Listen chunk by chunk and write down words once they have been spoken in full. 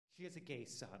She has a gay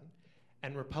son,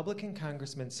 and Republican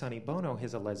Congressman Sonny Bono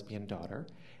has a lesbian daughter,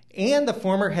 and the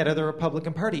former head of the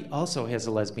Republican Party also has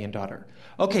a lesbian daughter.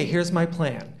 Okay, here's my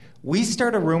plan. We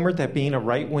start a rumor that being a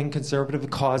right-wing conservative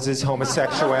causes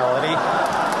homosexuality.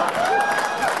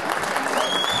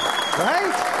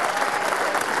 Right?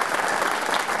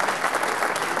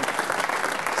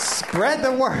 Spread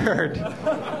the word.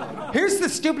 Here's the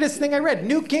stupidest thing I read.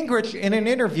 Newt Gingrich, in an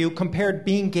interview, compared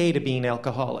being gay to being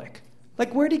alcoholic.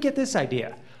 Like, where'd he get this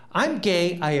idea? I'm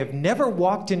gay. I have never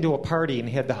walked into a party and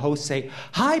had the host say,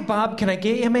 "Hi, Bob, can I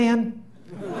get you, man?"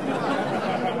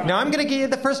 Now, I'm going to get you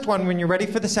the first one. When you're ready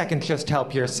for the second, just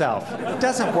help yourself. It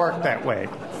doesn't work that way.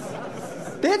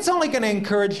 That's only going to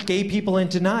encourage gay people in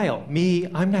denial. Me,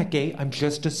 I'm not gay. I'm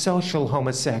just a social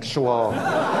homosexual.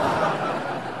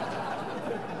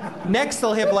 Next,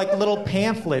 they'll have like little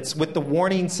pamphlets with the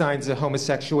warning signs of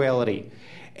homosexuality.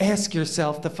 Ask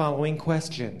yourself the following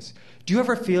questions. Do you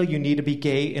ever feel you need to be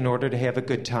gay in order to have a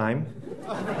good time?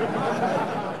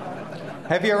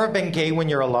 Have you ever been gay when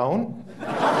you're alone?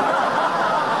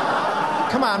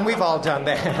 Come on, we've all done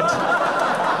that.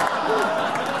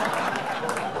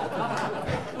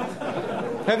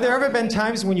 Have there ever been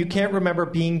times when you can't remember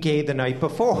being gay the night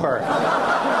before?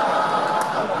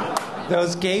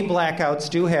 Those gay blackouts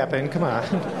do happen, come on.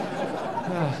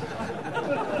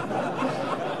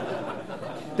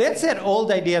 That's that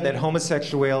old idea that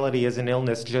homosexuality is an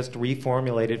illness just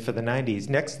reformulated for the 90s.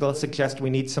 Next, they'll suggest we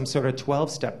need some sort of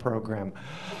 12-step program.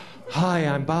 Hi,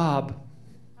 I'm Bob.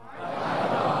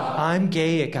 I'm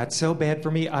gay. It got so bad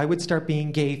for me, I would start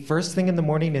being gay first thing in the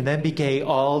morning and then be gay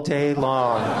all day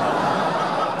long.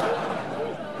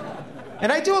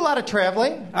 And I do a lot of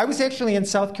traveling. I was actually in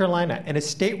South Carolina, and a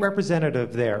state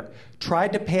representative there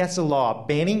tried to pass a law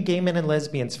banning gay men and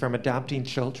lesbians from adopting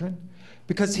children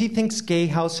because he thinks gay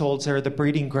households are the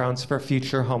breeding grounds for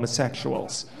future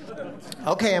homosexuals.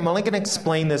 Okay, I'm only going to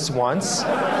explain this once.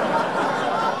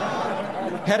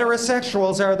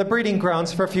 Heterosexuals are the breeding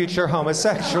grounds for future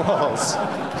homosexuals.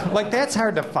 Like, that's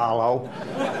hard to follow.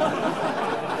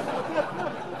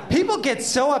 People get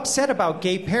so upset about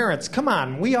gay parents. Come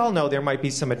on, we all know there might be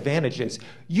some advantages.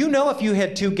 You know, if you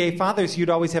had two gay fathers, you'd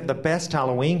always have the best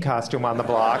Halloween costume on the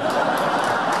block.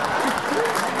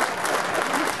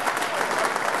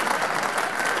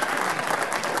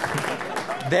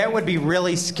 That would be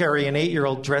really scary, an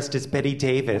 8-year-old dressed as Betty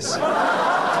Davis.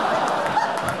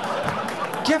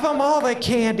 Give them all the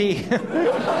candy.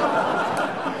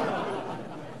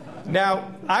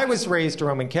 Now, I was raised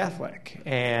Roman Catholic,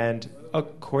 and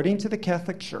according to the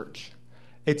Catholic Church,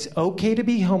 it's okay to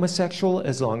be homosexual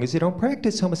as long as you don't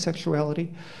practice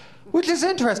homosexuality, which is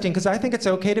interesting because I think it's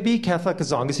okay to be Catholic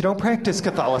as long as you don't practice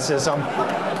Catholicism.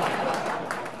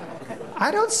 I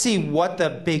don't see what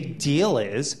the big deal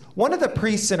is. One of the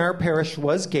priests in our parish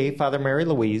was gay, Father Mary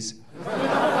Louise.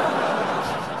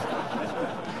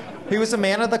 He was a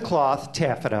man of the cloth,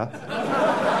 taffeta.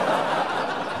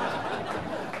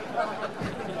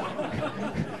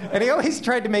 And he always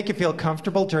tried to make you feel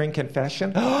comfortable during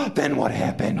confession. Then what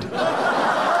happened?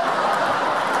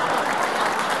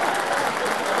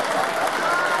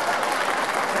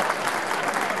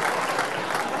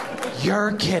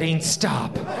 You're kidding,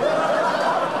 stop.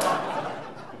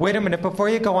 Wait a minute, before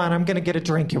you go on, I'm going to get a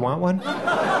drink. You want one?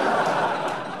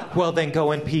 Well, then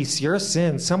go in peace. Your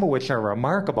sins, some of which are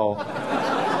remarkable,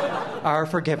 are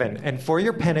forgiven. And for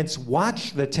your penance,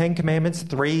 watch the 10 Commandments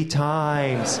 3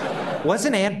 times.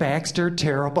 Wasn't Aunt Baxter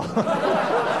terrible?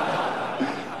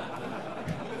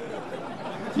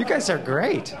 You guys are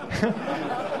great.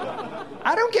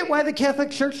 I don't get why the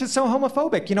Catholic Church is so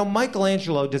homophobic. You know,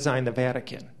 Michelangelo designed the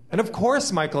Vatican. And of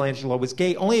course Michelangelo was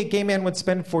gay. Only a gay man would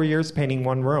spend 4 years painting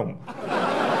one room. Right?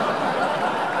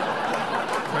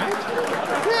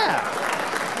 Yeah.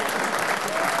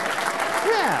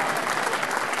 Yeah.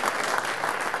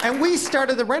 And we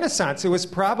started the Renaissance. It was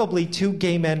probably 2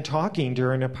 gay men talking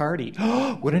during a party.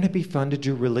 Wouldn't it be fun to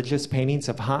do religious paintings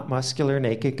of hot, muscular,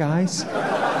 naked guys?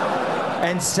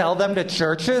 And sell them to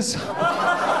churches?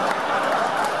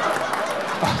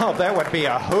 Oh, that would be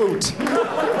a hoot.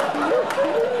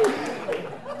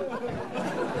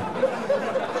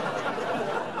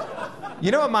 You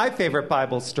know what my favorite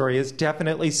Bible story is?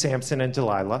 Definitely Samson and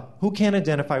Delilah. Who can't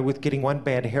identify with getting one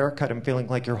bad haircut and feeling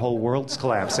like your whole world's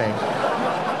collapsing?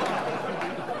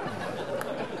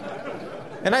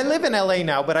 And I live in LA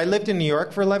now, but I lived in New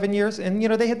York for 11 years, and, you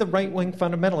know, they had the right-wing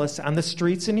fundamentalists on the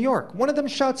streets in New York. One of them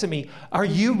shouts at me, "Are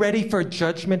you ready for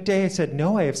Judgment Day?" I said,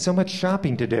 "No, I have so much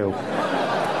shopping to do."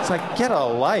 It's like, get a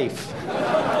life.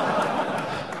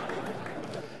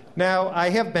 Now, I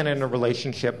have been in a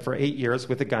relationship for 8 years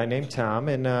with a guy named Tom,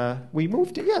 and we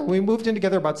moved in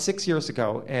together about 6 years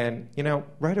ago. And,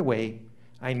 right away,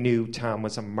 I knew Tom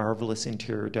was a marvelous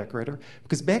interior decorator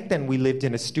because back then we lived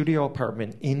in a studio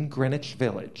apartment in Greenwich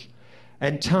Village.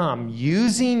 And Tom,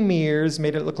 using mirrors,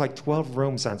 made it look like 12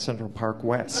 rooms on Central Park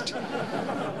West.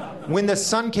 When the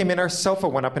sun came in, our sofa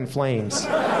went up in flames.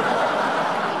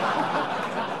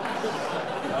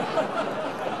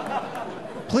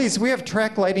 Please, we have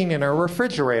track lighting in our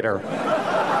refrigerator.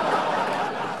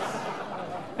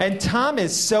 And Tom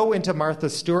is so into Martha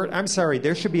Stewart. I'm sorry,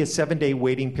 there should be a 7-day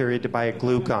waiting period to buy a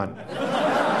glue gun.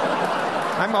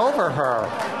 I'm over her.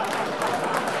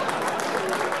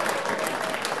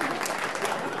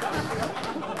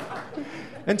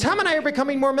 And Tom and I are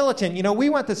becoming more militant. We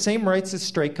want the same rights as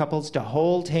straight couples to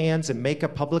hold hands and make a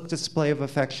public display of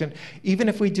affection, even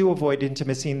if we do avoid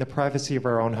intimacy in the privacy of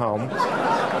our own home.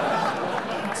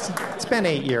 It's been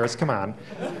 8 years, come on.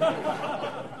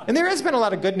 And there has been a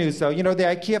lot of good news, though. The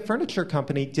IKEA Furniture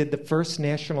Company did the first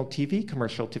national TV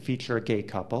commercial to feature a gay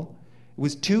couple. It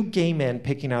was 2 gay men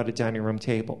picking out a dining room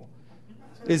table.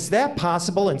 Is that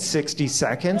possible in 60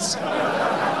 seconds?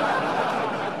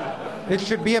 It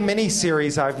should be a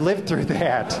mini-series. I've lived through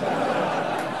that.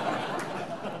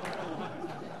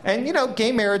 And,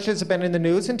 gay marriages have been in the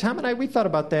news, and Tom and I, we thought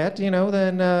about that,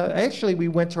 actually, we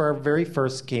went to our very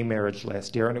first gay marriage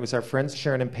last year, and it was our friends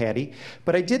Sharon and Patty,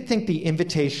 but I did think the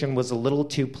invitation was a little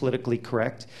too politically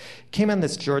correct. It came on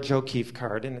this George O'Keeffe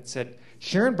card, and it said,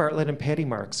 Sharon Bartlett and Patty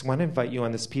Marks want to invite you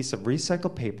on this piece of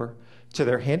recycled paper to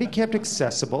their handicapped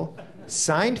accessible,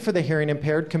 signed for the hearing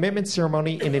impaired commitment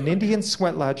ceremony in an Indian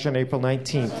sweat lodge on April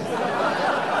 19th.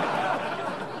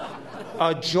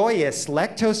 A joyous,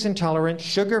 lactose-intolerant,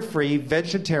 sugar-free,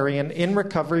 vegetarian,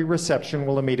 in-recovery reception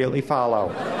will immediately follow.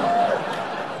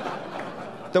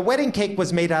 The wedding cake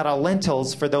was made out of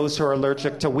lentils for those who are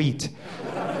allergic to wheat.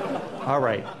 All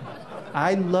right.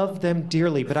 I love them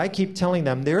dearly, but I keep telling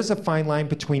them there's a fine line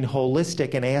between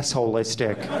holistic and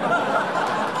assholistic.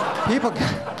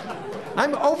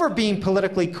 I'm over being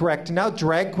politically correct. Now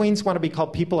drag queens want to be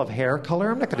called people of hair color.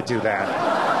 I'm not going to do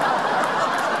that.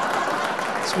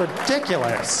 It's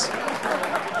ridiculous.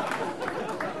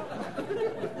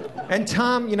 And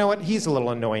Tom, you know what? He's a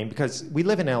little annoying because we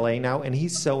live in LA now, and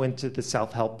he's so into the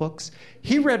self-help books.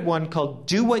 He read one called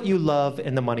Do What You Love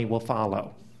and the Money Will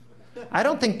Follow. I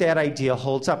don't think that idea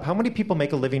holds up. How many people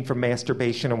make a living from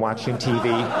masturbation and watching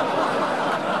TV?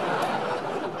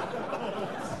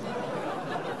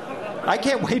 I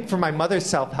can't wait for my mother's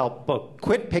self-help book.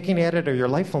 Quit picking at it or your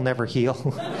life will never heal.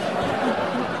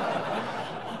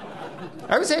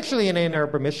 I was actually in Ann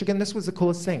Arbor, Michigan. This was the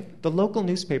coolest thing. The local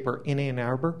newspaper in Ann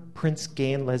Arbor prints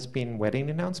gay and lesbian wedding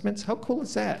announcements. How cool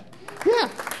is that? Yeah.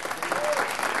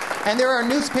 And there are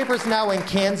newspapers now in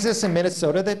Kansas and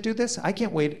Minnesota that do this. I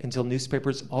can't wait until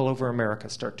newspapers all over America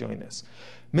start doing this.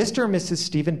 Mr. and Mrs.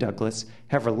 Stephen Douglas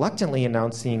have reluctantly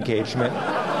announced the engagement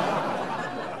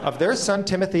of their son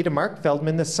Timothy to Mark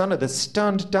Feldman, the son of the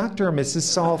stunned Dr. and Mrs.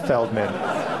 Saul Feldman.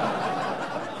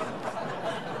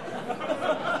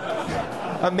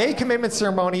 A May commitment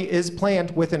ceremony is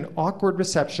planned with an awkward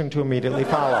reception to immediately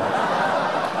follow.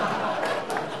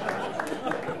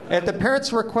 At the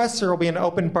parents' request, there will be an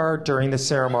open bar during the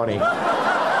ceremony.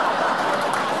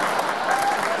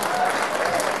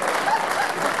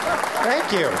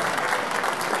 Thank you.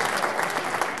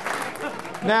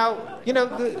 Now,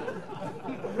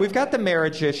 we've got the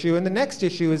marriage issue, and the next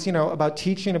issue is, about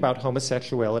teaching about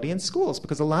homosexuality in schools,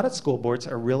 because a lot of school boards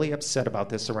are really upset about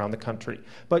this around the country.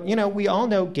 But, we all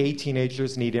know gay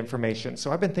teenagers need information.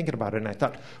 So I've been thinking about it, and I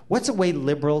thought, what's a way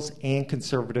liberals and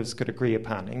conservatives could agree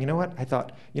upon? And you know what? I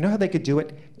thought, how they could do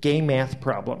it? Gay math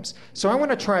problems. So I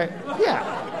want to try,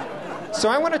 So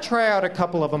I want to try out a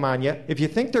couple of them on you. If you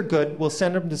think they're good, we'll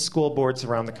send them to school boards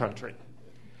around the country.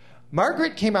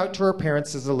 Margaret came out to her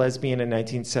parents as a lesbian in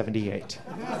 1978.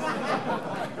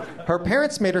 Her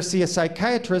parents made her see a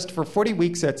psychiatrist for 40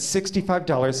 weeks at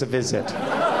 $65 a visit.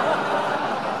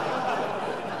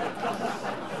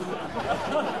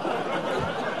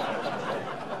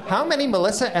 How many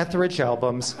Melissa Etheridge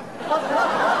albums?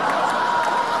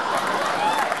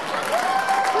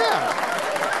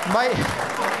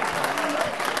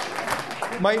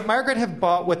 Might Margaret have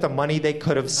bought with the money they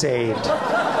could have saved?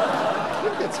 I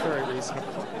think that's very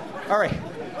reasonable. All right.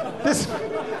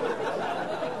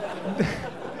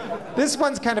 This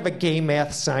one's kind of a gay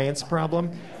math science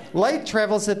problem. Light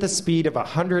travels at the speed of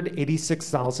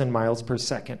 186,000 miles per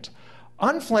second.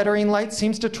 Unflattering light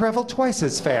seems to travel twice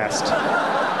as fast.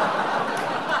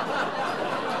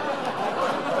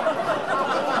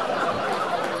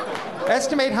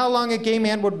 Estimate how long a gay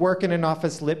man would work in an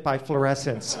office lit by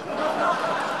fluorescence.